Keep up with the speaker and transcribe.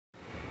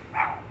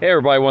Hey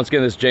everybody, once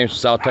again this is James from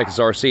South Texas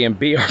RC and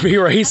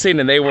BRB Racing,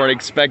 and they weren't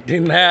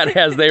expecting that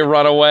as they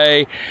run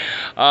away.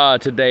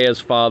 Today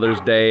is Father's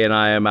Day and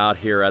I am out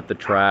here at the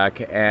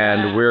track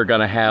and we're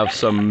gonna have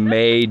some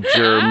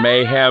major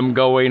mayhem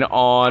going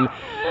on.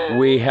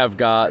 We have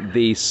got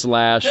the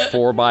Slash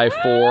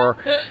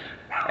 4x4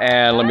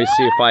 and let me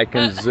see if I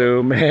can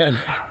zoom in.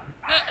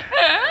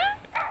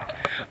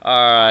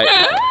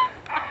 Alright.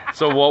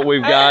 So what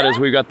we've got is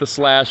we've got the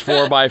Slash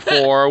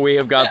 4x4, we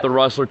have got the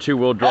Rustler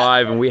 2-wheel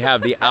drive, and we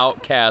have the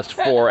Outcast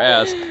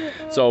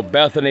 4S. So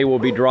Bethany will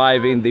be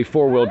driving the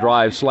 4-wheel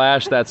drive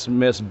Slash, that's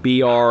Miss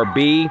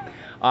BRB.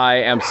 I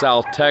am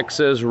South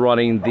Texas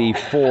running the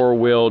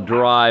 4-wheel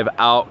drive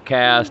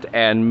Outcast,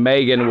 and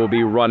Megan will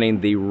be running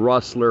the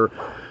Rustler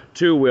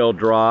 2-wheel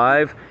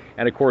drive.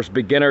 And of course,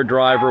 beginner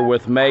driver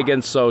with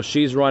Megan, so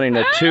she's running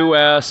a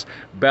 2S.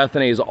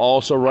 Bethany's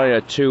also running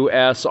a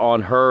 2S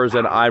on hers,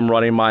 and I'm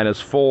running mine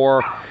as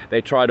 4.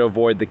 They try to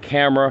avoid the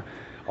camera.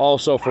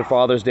 Also, for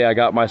Father's Day, I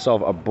got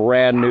myself a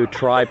brand new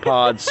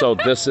tripod, so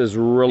this is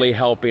really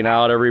helping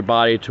out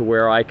everybody to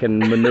where I can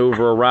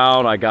maneuver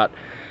around.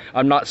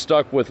 I'm not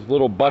stuck with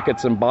little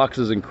buckets and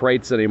boxes and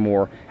crates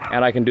anymore,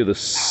 and I can do the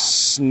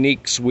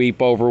sneak sweep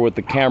over with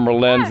the camera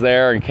lens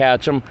there and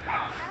catch them.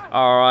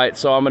 Alright,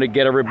 so I'm going to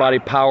get everybody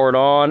powered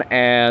on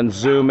and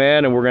zoom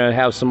in, and we're going to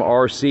have some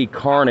RC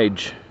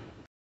carnage.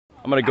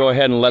 I'm going to go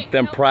ahead and let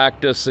them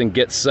practice and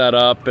get set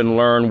up and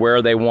learn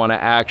where they want to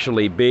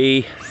actually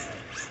be.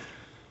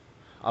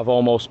 I've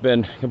almost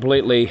been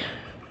completely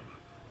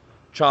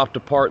chopped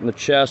apart in the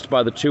chest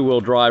by the 2-wheel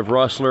drive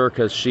Rustler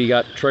because she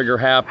got trigger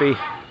happy.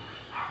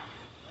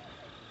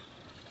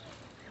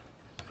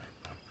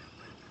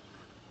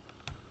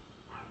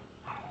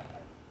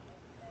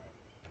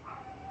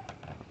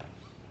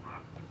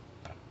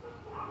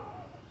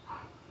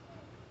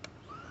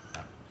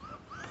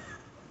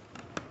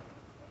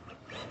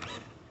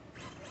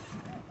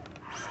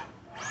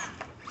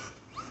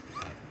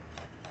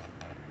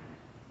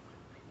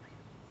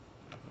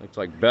 Looks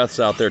like Beth's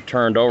out there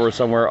turned over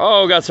somewhere.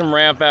 Oh, got some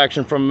ramp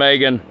action from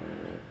Megan.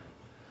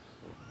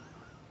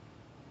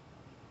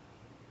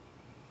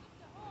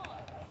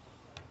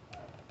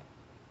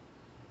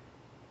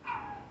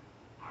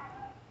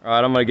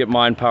 Alright, I'm going to get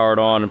mine powered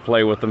on and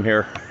play with them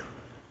here.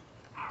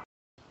 I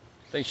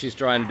think she's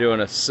trying to do an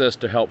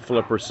assist to help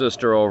flip her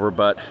sister over,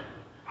 but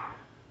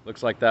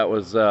looks like that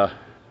was a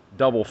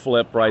double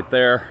flip right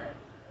there.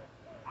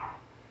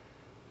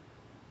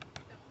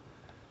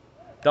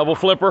 Double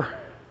flipper.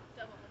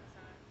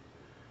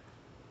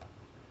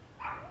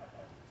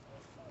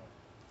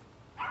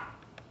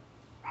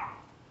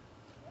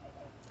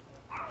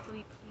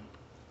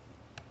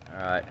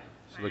 Alright,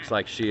 so looks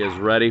like she is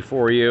ready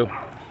for you.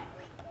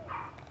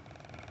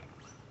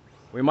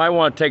 We might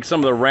want to take some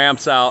of the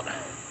ramps out.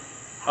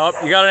 Oh,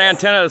 you got an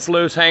antenna that's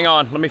loose. Hang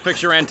on, let me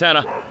fix your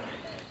antenna.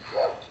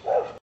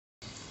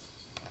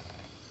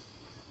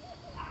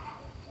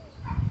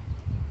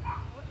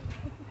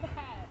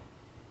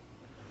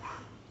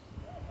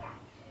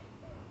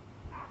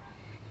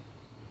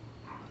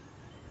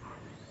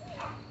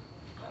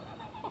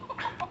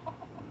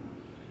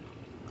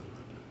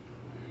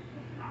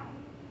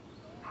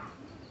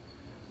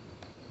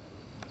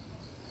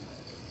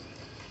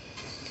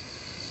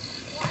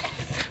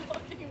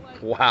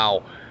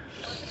 Wow.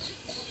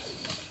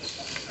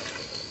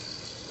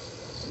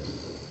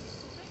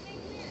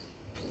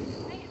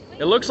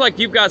 It looks like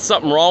you've got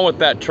something wrong with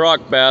that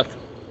truck, Beth.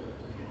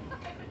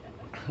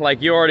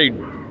 Like you already,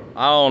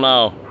 I don't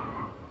know.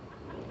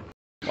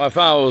 Well, I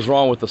found what was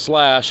wrong with the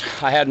Slash.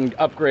 I hadn't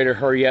upgraded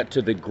her yet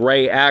to the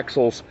gray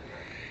axles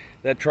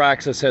that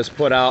Traxxas has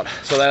put out.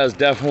 So that is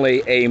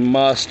definitely a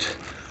must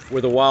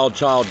with a Wild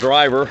Child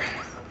driver.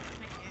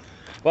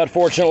 But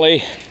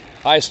fortunately,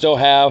 I still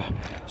have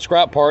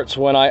scrap parts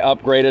when I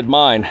upgraded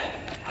mine.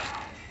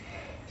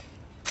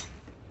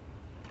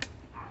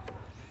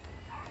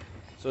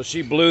 So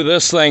she blew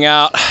this thing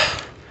out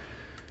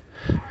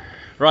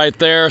right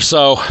there,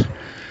 so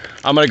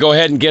I'm gonna go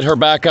ahead and get her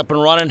back up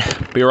and running.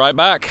 Be right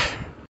back.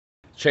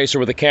 Chase her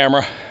with the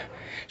camera.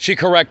 She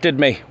corrected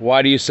me.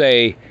 Why do you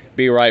say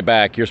be right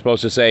back? You're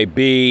supposed to say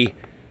be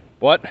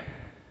what?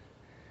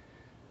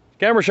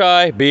 Camera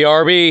shy,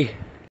 BRB.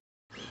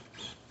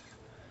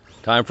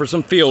 Time for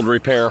some field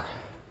repair.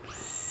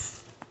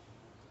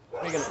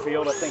 Speaking of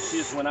field, I think she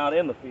just went out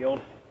in the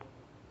field.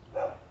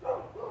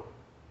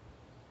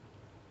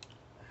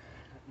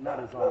 Nut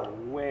is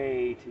on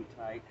way too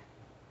tight.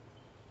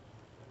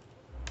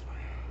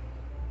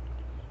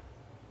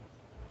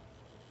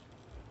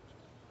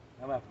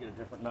 I'm gonna have to get a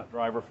different nut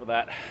driver for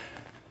that.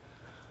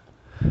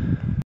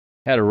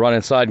 Had to run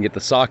inside and get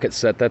the socket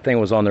set. That thing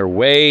was on there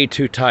way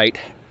too tight.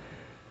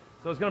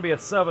 So it's gonna be a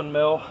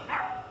 7mm.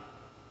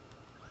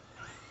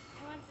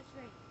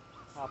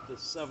 Pop this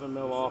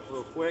 7mm off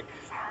real quick.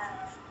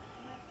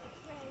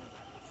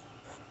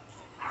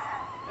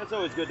 It's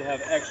always good to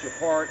have extra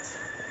parts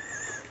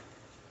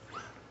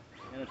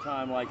in a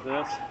time like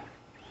this.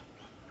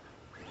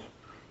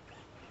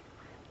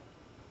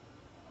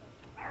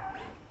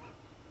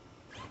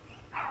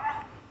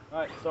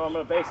 Alright, So I'm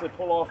going to basically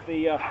pull off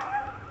the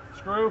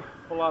screw,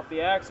 pull out the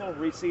axle,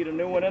 reseat a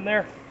new one in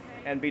there,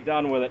 and be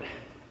done with it.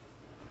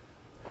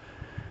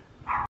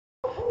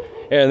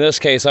 In this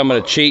case, I'm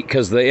going to cheat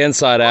because the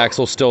inside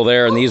axle's still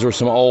there, and these were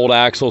some old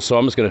axles, so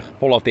I'm just going to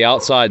pull off the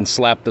outside and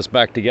slap this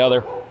back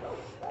together.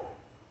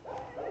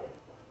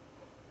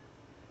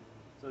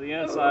 So the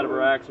inside of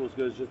her axle is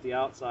good, it's just the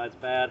outside's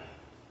bad.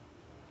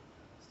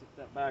 Stick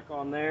that back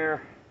on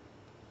there.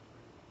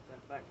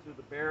 That back through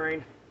the bearing.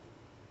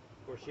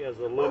 Of course, she has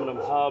an aluminum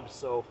hub,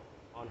 so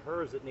on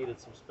hers it needed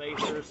some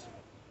spacers.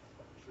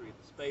 Make sure you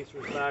get the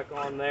spacers back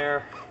on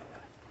there.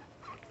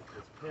 Get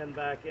this pin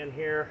back in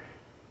here.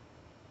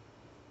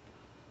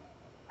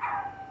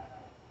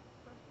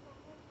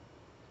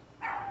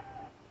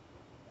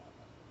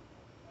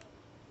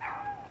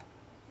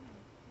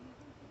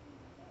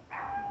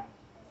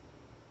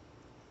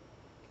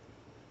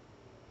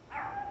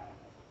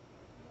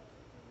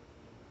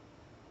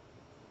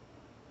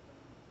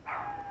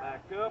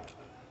 Back up.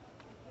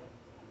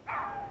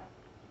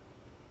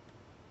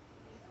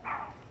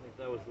 I think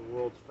that was the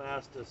world's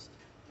fastest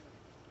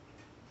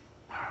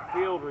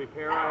field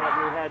repair. I haven't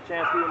really had a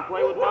chance to even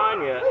play with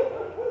mine yet.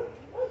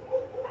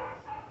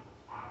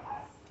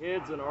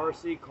 Kids and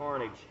RC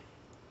carnage.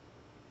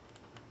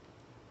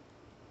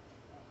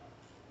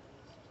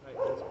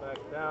 Tighten this back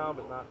down,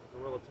 but not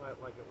gorilla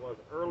tight like it was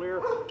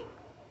earlier.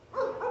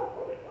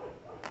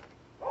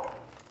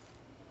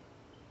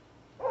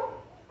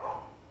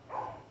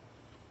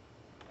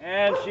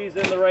 And she's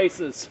in the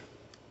races.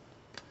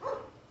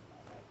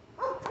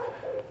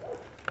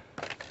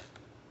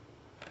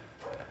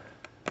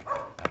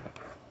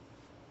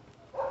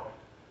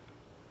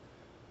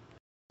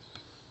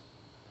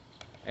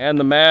 And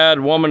the mad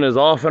woman is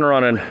off and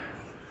running. I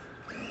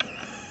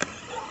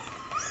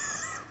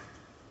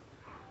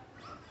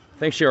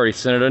think she already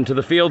sent it into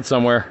the field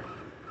somewhere.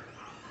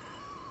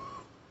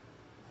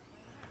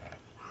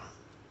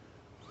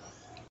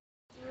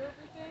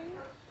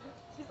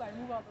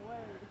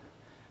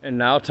 And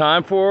now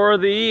time for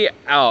the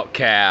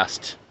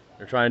outcast.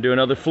 They're trying to do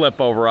another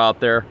flip over out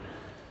there.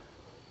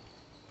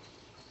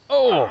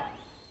 Oh!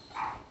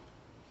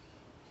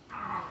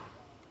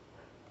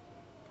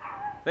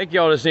 I think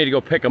y'all just need to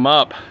go pick them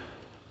up.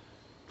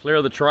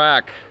 Clear the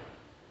track.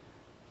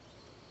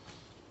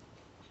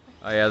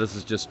 Oh yeah, this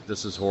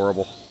is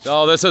horrible.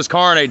 Oh, this is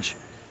carnage.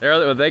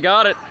 There, they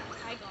got it.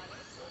 I got it.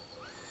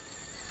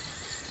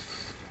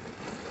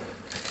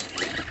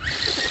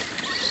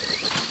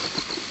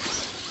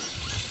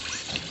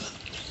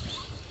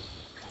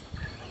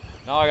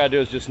 Now all I gotta do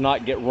is just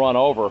not get run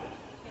over.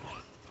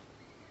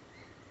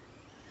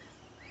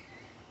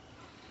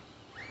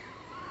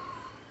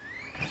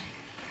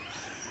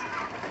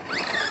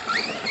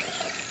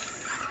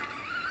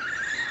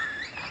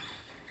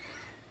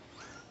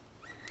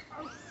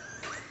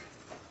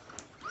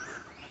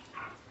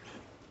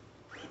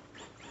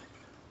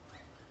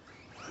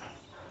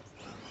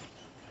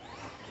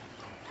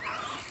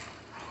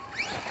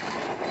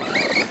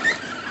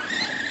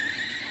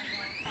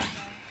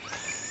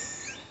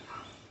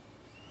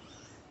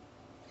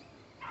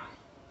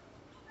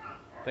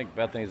 I think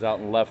Bethany's out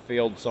in left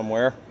field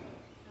somewhere.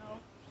 No.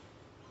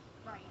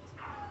 Right.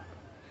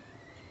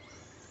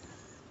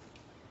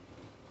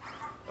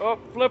 Oh,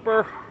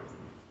 flipper.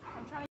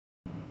 I'm trying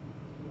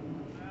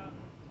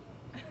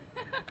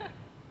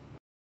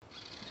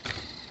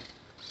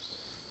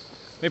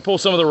Let me pull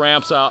some of the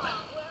ramps out.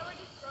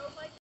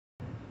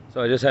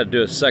 So I just had to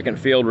do a second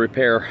field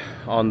repair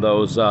on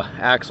those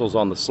axles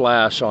on the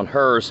slash on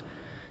hers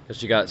because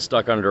she got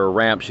stuck under a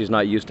ramp. She's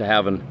not used to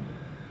having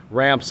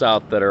ramps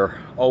out that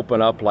are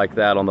open up like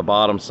that on the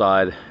bottom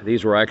side.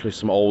 These were actually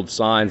some old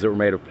signs that were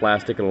made of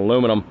plastic and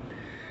aluminum.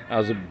 I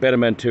was bit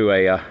them into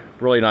a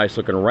really nice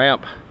looking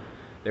ramp.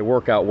 They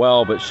work out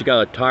well, but she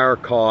got a tire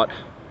caught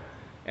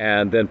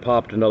and then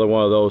popped another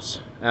one of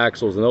those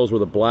axles, and those were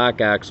the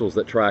black axles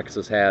that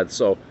Traxxas had.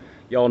 So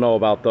y'all know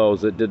about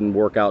those. It didn't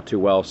work out too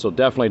well. So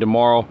definitely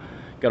tomorrow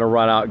gonna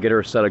run out and get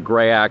her a set of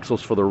gray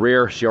axles for the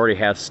rear. She already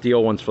has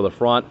steel ones for the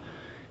front,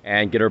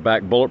 and get her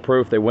back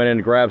bulletproof. They went in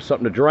to grab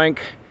something to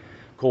drink,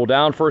 cool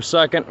down for a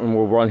second, and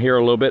we'll run here a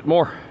little bit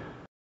more.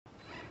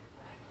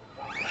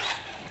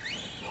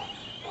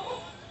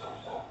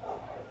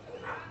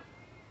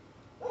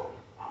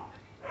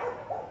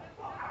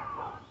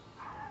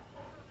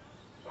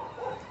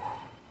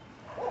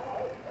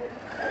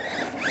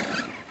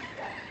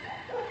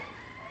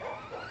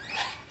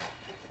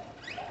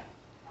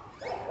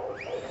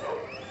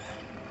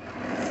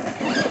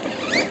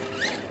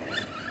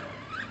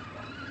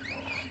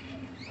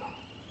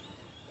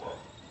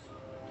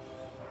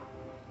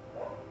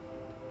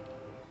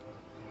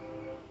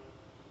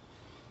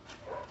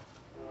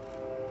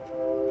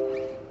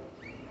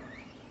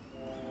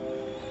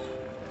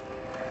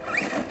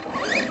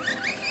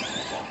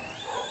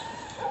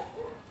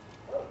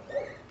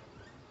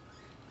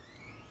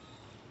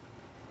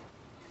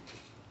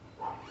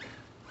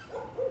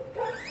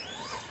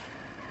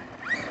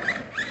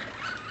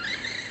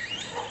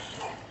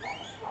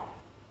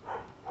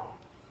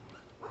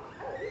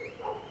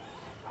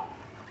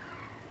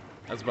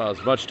 That's about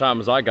as much time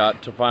as I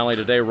got to finally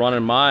today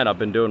running mine. I've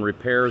been doing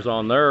repairs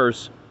on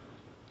theirs.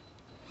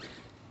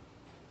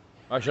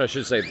 Actually, I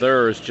should say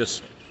theirs,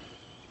 just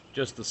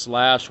the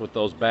slash with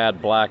those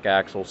bad black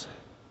axles.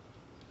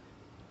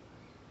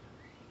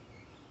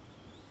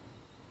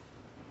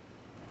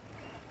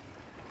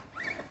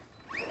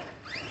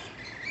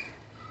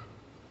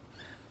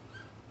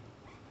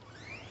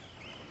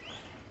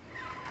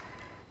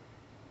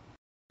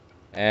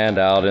 And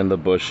out in the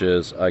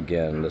bushes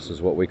again. This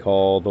is what we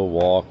call the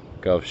walk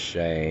of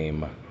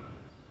shame.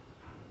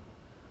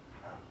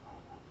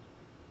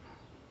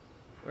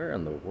 Where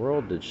in the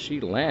world did she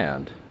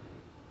land?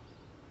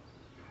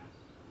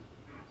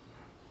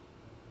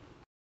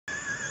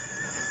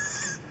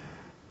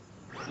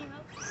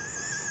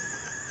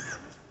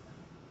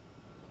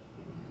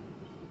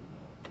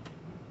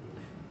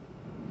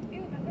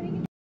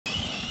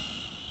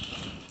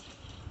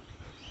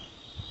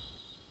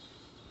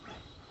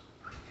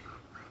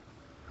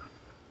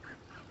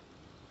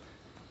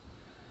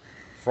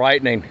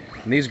 Frightening.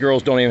 And these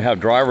girls don't even have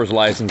driver's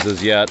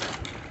licenses yet.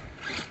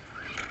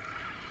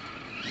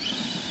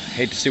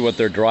 Hate to see what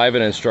their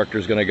driving instructor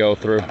is going to go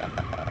through.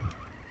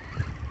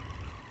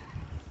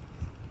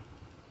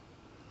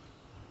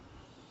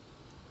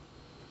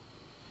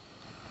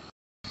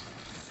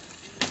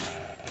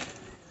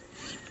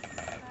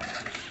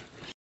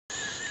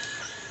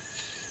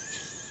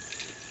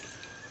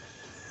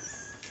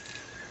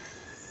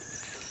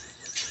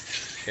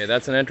 Okay,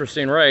 that's an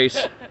interesting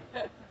race.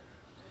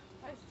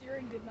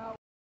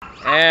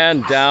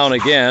 And down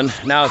again.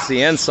 Now it's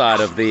the inside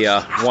of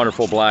the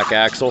wonderful black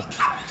axle.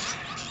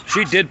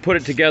 She did put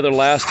it together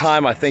last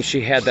time. I think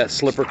she had that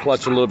slipper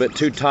clutch a little bit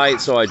too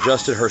tight, so I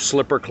adjusted her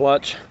slipper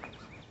clutch.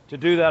 To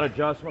do that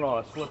adjustment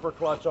on a slipper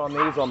clutch on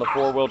these on the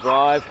four-wheel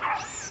drive,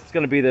 it's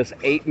going to be this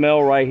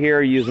 8mm right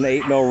here. Use an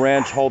 8mm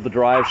wrench, hold the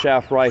drive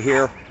shaft right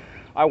here.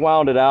 I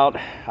wound it out.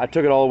 I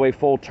took it all the way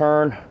full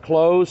turn,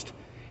 closed,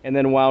 and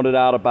then wound it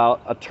out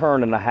about a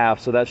turn and a half,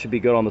 so that should be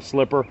good on the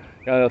slipper.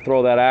 I'm going to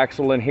throw that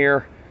axle in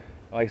here.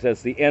 Like I said,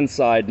 it's the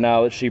inside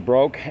now that she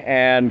broke,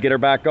 and get her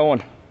back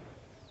going.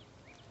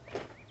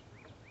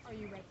 Are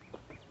you ready?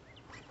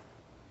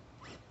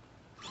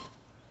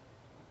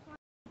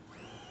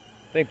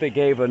 I think they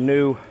gave a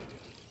new,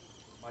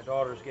 my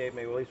daughters gave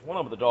me, well, at least one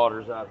of the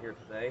daughters out here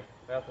today,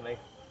 Bethany,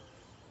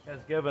 has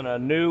given a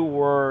new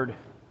word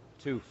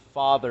to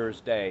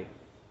Father's Day.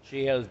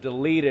 She has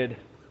deleted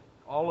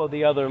all of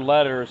the other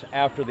letters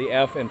after the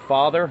F in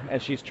father,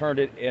 and she's turned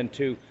it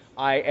into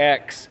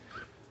IX,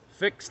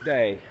 Fixed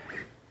Day.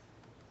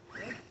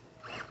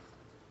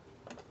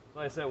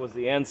 Like I said, it was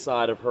the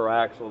inside of her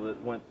axle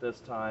that went this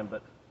time,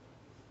 but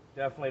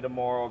definitely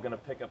tomorrow going to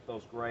pick up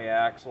those gray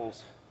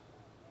axles,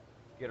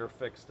 get her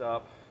fixed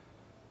up.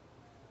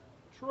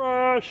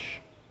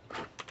 Trash!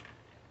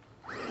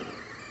 And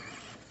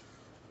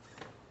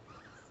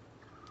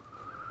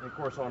of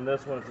course on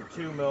this one it's a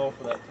 2mm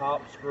for that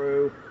top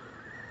screw,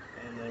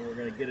 and then we're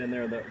going to get in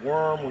there that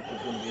worm, which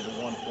is going to be the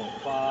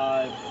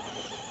 1.5.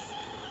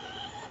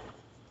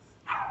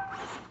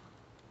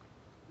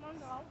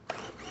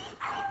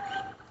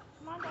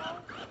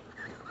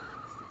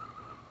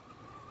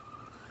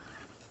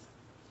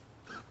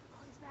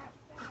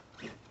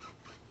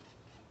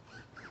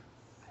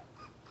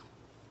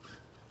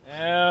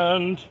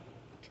 And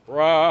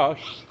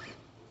trash.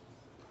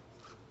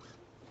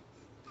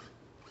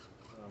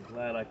 I'm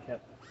glad I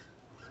kept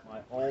my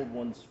old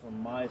ones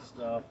from my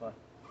stuff.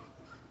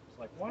 It's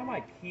like, why am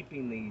I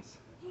keeping these?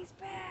 He's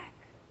back.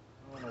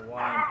 I don't know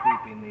why I'm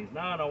keeping these.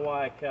 Now I know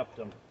why I kept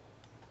them.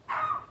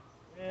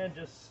 And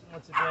just,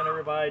 once again,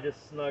 everybody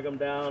just snug them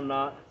down,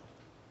 not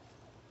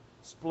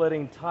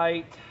splitting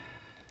tight.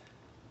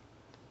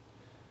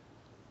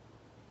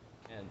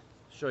 And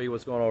show you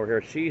what's going on over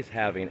here. She's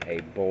having a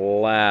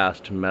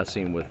blast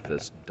messing with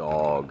this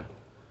dog.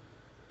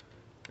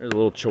 There's a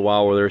little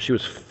chihuahua there. She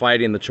was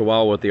fighting the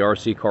chihuahua with the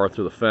RC car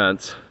through the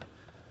fence.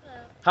 Hello.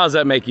 How does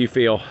that make you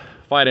feel,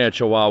 fighting a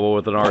chihuahua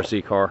with an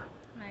RC car?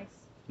 Nice.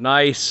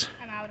 Nice.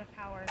 I'm out of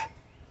power.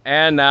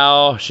 And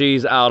now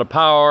she's out of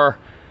power.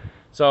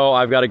 So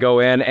I've got to go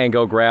in and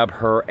go grab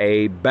her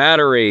a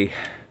battery.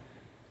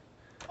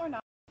 Or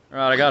not. All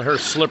right, I got her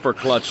slipper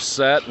clutch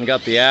set and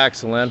got the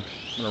axle in.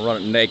 I'm gonna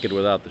run it naked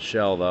without the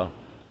shell though.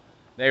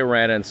 They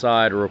ran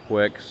inside real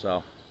quick,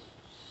 so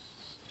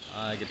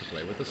I get to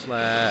play with the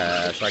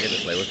slash. I get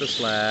to play with the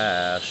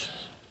slash.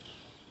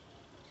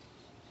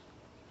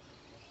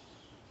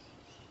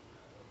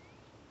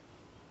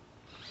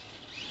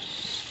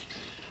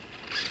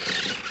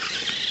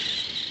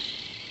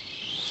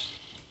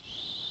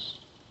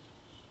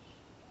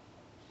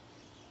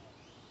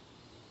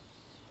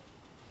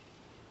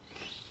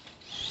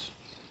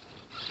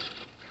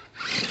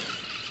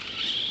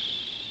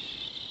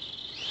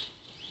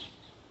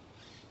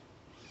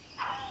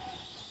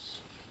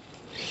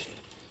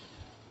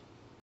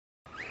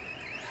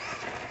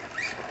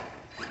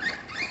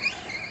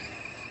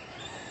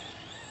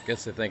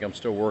 Guess they think I'm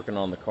still working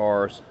on the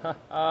cars. Went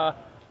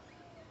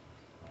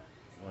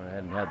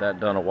ahead and had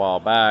that done a while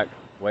back.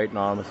 Waiting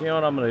on them. You know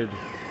what I'm gonna do?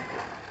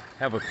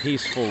 have a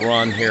peaceful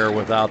run here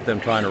without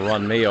them trying to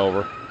run me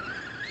over.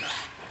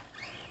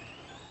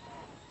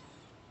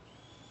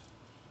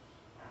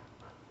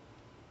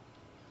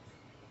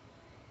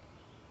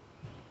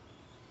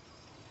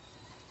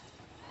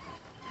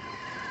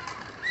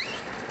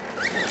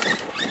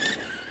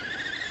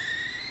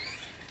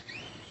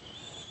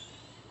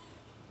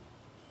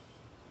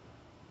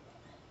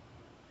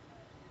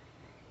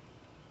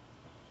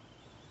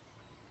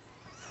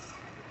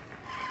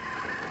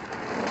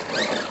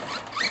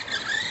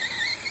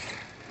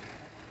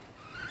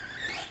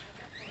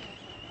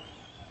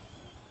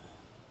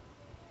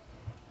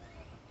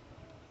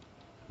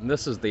 And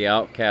this is the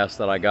Outcast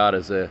that I got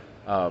as a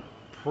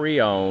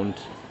pre-owned.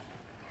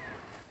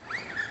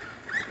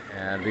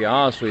 And to be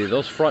honest with you,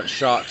 those front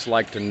shocks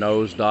like to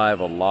nosedive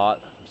a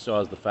lot. It still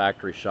has the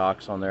factory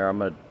shocks on there. I'm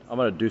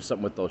gonna do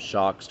something with those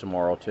shocks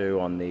tomorrow too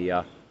on the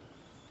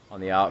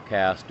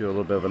Outcast. Do a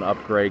little bit of an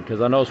upgrade because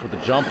I noticed with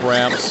the jump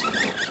ramps,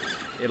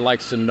 it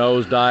likes to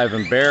nosedive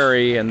and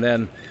bury. And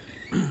then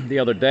the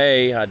other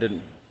day, I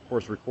didn't, of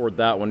course, record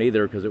that one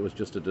either because it was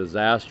just a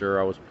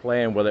disaster. I was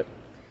playing with it.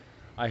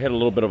 I hit a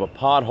little bit of a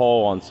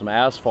pothole on some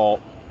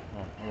asphalt.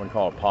 Well, I wouldn't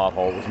call it a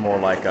pothole. It was more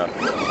like a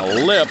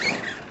lip.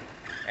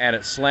 And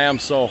it slammed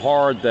so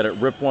hard that it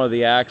ripped one of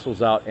the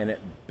axles out and it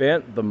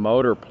bent the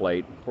motor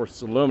plate. Of course,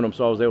 it's aluminum,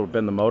 so I was able to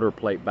bend the motor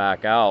plate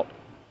back out.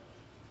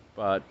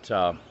 But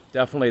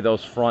definitely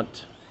those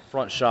front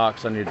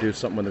shocks, I need to do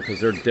something with them because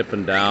they're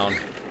dipping down.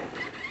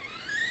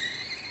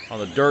 On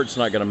the dirt, it's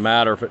not going to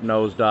matter if it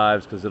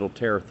nosedives because it'll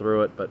tear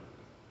through it, but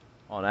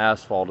on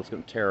asphalt, it's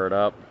going to tear it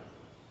up.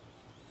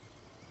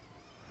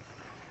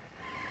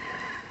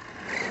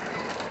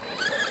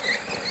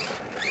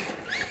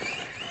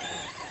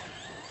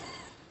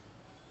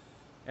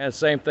 And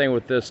same thing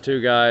with this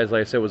too, guys.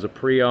 Like I said, it was a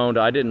pre-owned.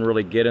 I didn't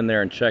really get in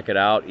there and check it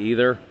out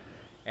either.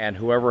 And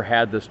whoever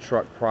had this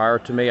truck prior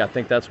to me, I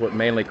think that's what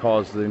mainly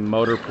caused the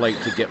motor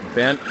plate to get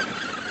bent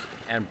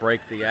and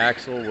break the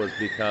axle, was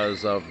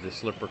because of the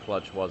slipper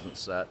clutch wasn't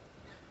set.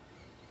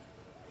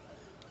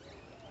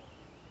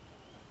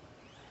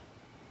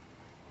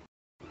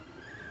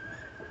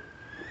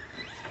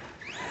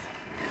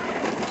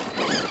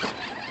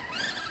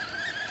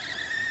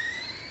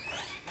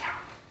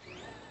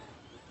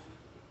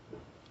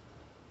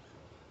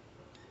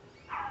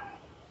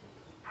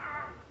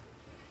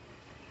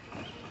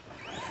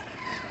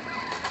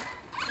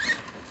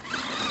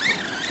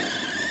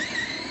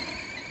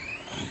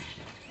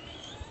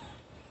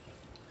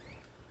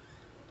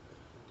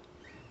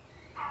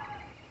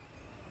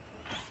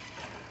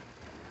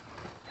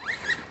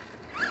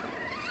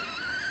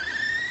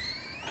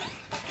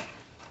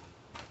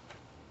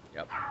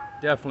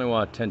 Definitely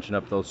want to tension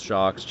up those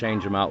shocks,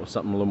 change them out with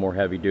something a little more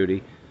heavy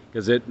duty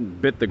because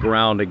it bit the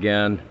ground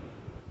again.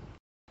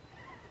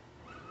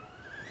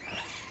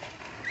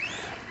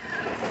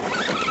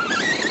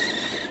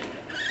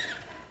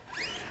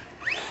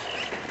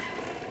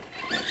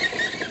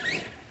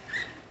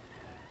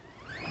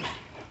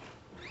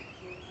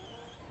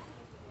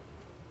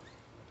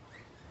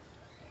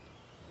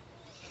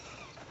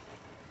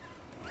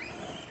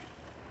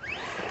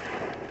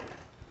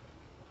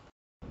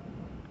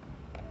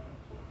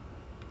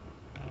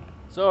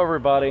 So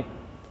everybody,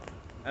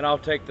 and I'll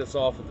take this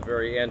off at the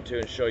very end too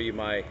and show you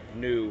my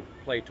new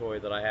play toy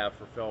that I have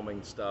for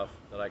filming stuff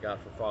that I got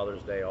for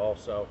Father's Day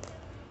also.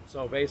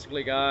 So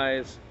basically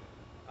guys,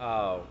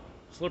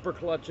 slipper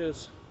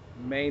clutches,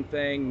 main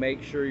thing,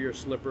 make sure your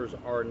slippers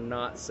are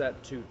not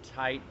set too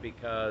tight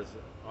because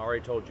I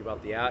already told you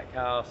about the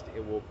outcast.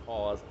 It will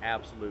cause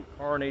absolute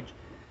carnage.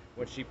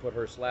 When she put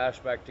her slash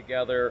back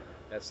together,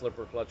 that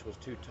slipper clutch was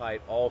too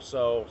tight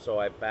also, so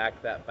I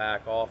backed that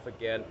back off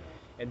again.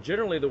 And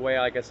generally the way,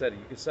 like I said,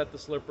 you can set the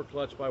slipper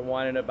clutch by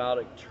winding about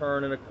it,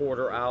 turn and a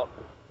quarter out,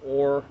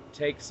 or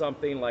take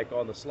something like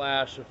on the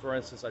slash. For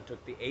instance, I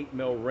took the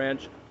 8mm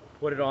wrench,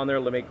 put it on there.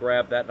 Let me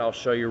grab that and I'll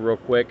show you real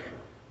quick.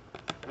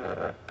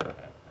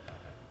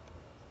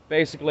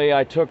 Basically,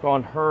 I took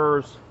on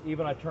hers,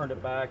 even I turned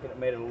it back and it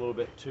made it a little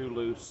bit too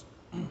loose.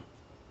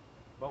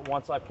 But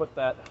once I put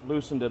that,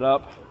 loosened it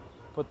up,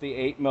 put the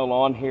 8mm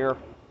on here,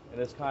 and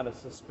just kind of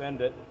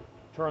suspend it,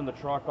 turn the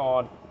truck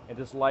on, and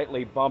just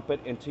lightly bump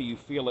it until you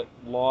feel it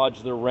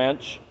lodge the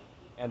wrench,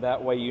 and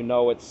that way you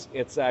know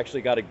it's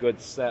actually got a good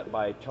set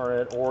by turning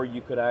it. Or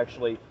you could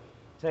actually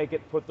take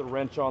it, put the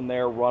wrench on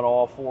there, run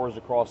all fours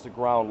across the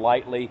ground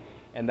lightly,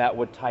 and that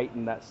would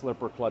tighten that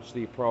slipper clutch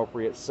the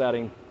appropriate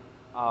setting.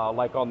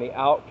 Like on the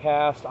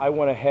Outcast, I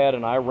went ahead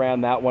and I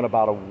ran that one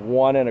about a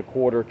 1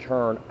 1/4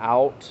 turn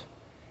out,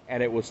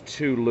 and it was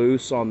too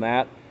loose on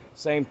that.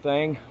 Same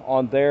thing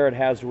on there, it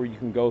has where you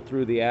can go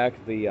through the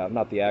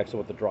not the axle,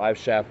 but the drive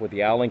shaft with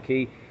the Allen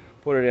key,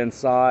 put it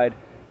inside,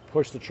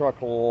 push the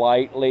truck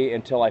lightly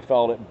until I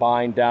felt it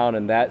bind down,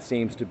 and that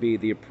seems to be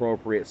the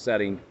appropriate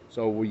setting.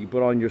 So when you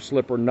put on your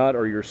slipper nut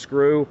or your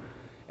screw,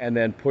 and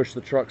then push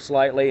the truck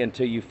slightly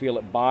until you feel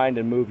it bind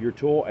and move your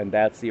tool, and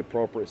that's the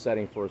appropriate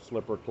setting for a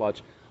slipper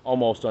clutch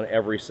almost on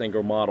every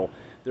single model.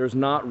 There's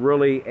not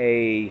really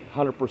a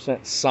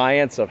 100%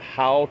 science of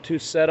how to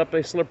set up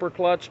a slipper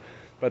clutch.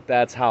 but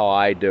that's how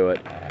I do it.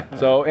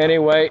 So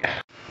anyway,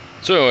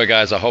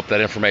 guys, I hope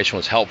that information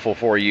was helpful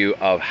for you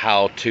of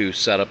how to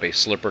set up a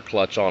slipper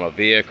clutch on a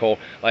vehicle.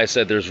 Like I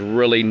said, there's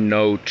really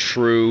no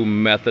true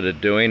method of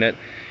doing it.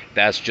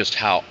 That's just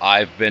how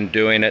I've been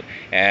doing it.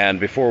 And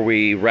before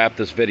we wrap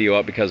this video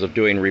up, because of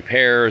doing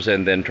repairs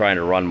and then trying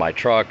to run my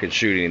truck and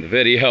shooting the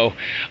video,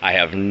 I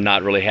have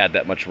not really had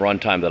that much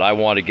runtime that I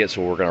want to get,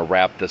 so we're going to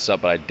wrap this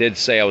up. But I did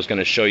say I was going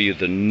to show you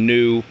the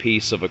new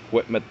piece of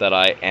equipment that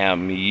I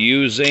am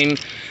using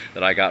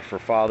that I got for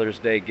Father's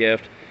Day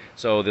gift.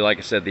 So like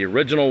I said, the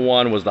original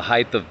one was the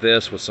height of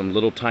this with some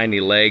little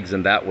tiny legs,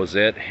 and that was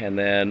it. And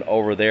then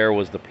over there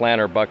was the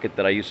planter bucket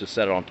that I used to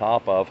set it on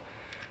top of.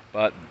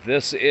 But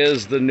this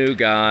is the new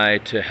guy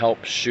to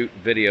help shoot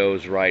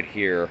videos right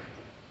here.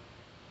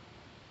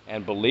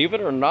 And believe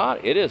it or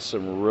not, it is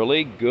some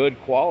really good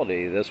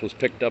quality. This was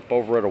picked up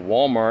over at a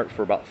Walmart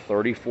for about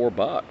 34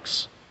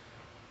 bucks.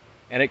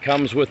 And it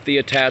comes with the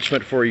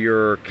attachment for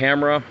your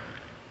camera,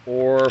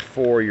 or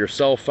for your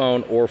cell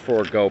phone, or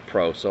for a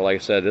GoPro. So like I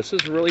said, this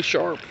is really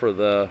sharp for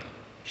the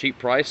cheap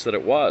price that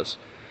it was.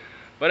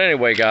 But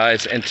anyway,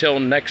 guys, until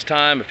next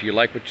time, if you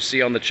like what you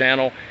see on the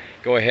channel,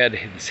 go ahead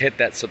and hit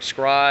that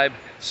subscribe,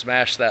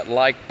 smash that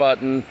like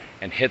button,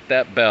 and hit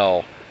that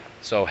bell.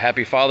 So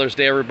happy Father's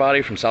Day,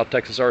 everybody, from South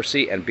Texas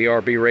RC and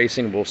BRB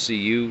Racing. We'll see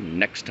you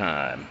next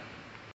time.